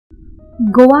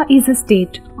Goa is a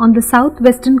state on the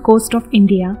southwestern coast of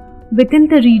India within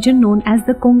the region known as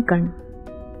the Konkan.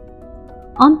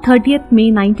 On 30th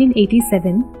May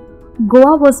 1987,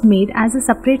 Goa was made as a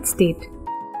separate state.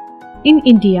 In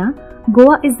India,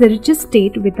 Goa is the richest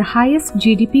state with the highest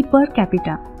GDP per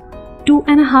capita,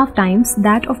 2.5 times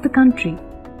that of the country.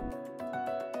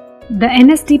 The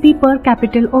NSDP per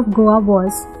capita of Goa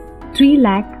was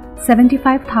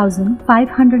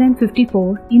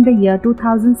 3,75,554 in the year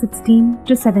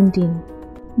 2016-17.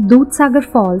 Dudhsagar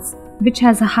Falls, which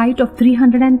has a height of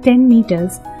 310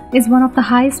 meters, is one of the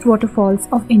highest waterfalls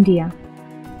of India.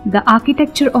 The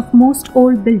architecture of most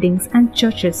old buildings and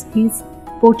churches is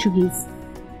Portuguese.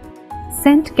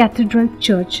 St. Cathedral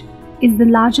Church is the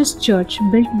largest church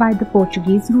built by the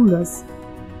Portuguese rulers.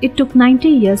 It took 90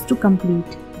 years to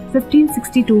complete,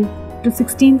 1562 to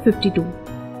 1652.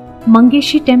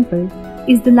 Mangeshi Temple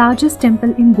is the largest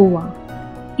temple in Goa.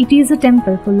 It is a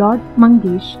temple for Lord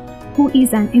Mangesh, who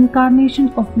is an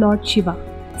incarnation of Lord Shiva.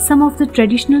 Some of the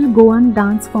traditional Goan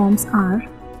dance forms are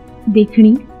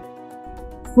Dekhnni,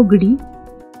 Fugdi,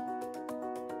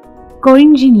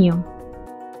 Corridinho,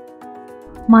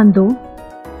 Mando,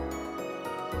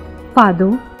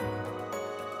 Fado,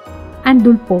 and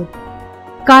Dulpod.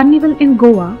 Carnival in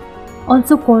Goa,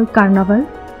 also called Carnaval,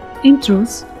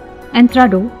 Intruz,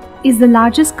 Entrado, is the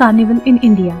largest carnival in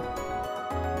India.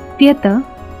 Theatre,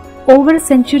 over a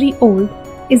century old,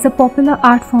 is a popular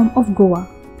art form of Goa.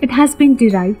 It has been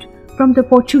derived from the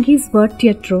Portuguese word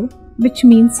teatro, which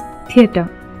means theatre.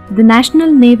 The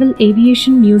National Naval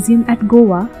Aviation Museum at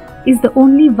Goa is the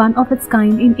only one of its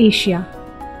kind in Asia.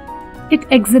 It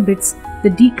exhibits the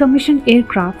decommissioned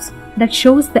aircrafts that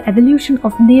shows the evolution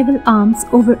of naval arms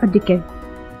over a decade.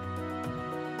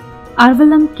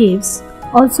 Arvalam Caves,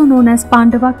 also known as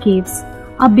Pandava Caves,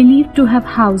 are believed to have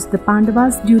housed the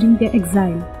Pandavas during their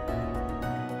exile.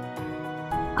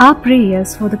 Our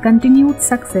prayers for the continued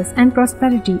success and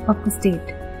prosperity of the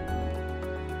state.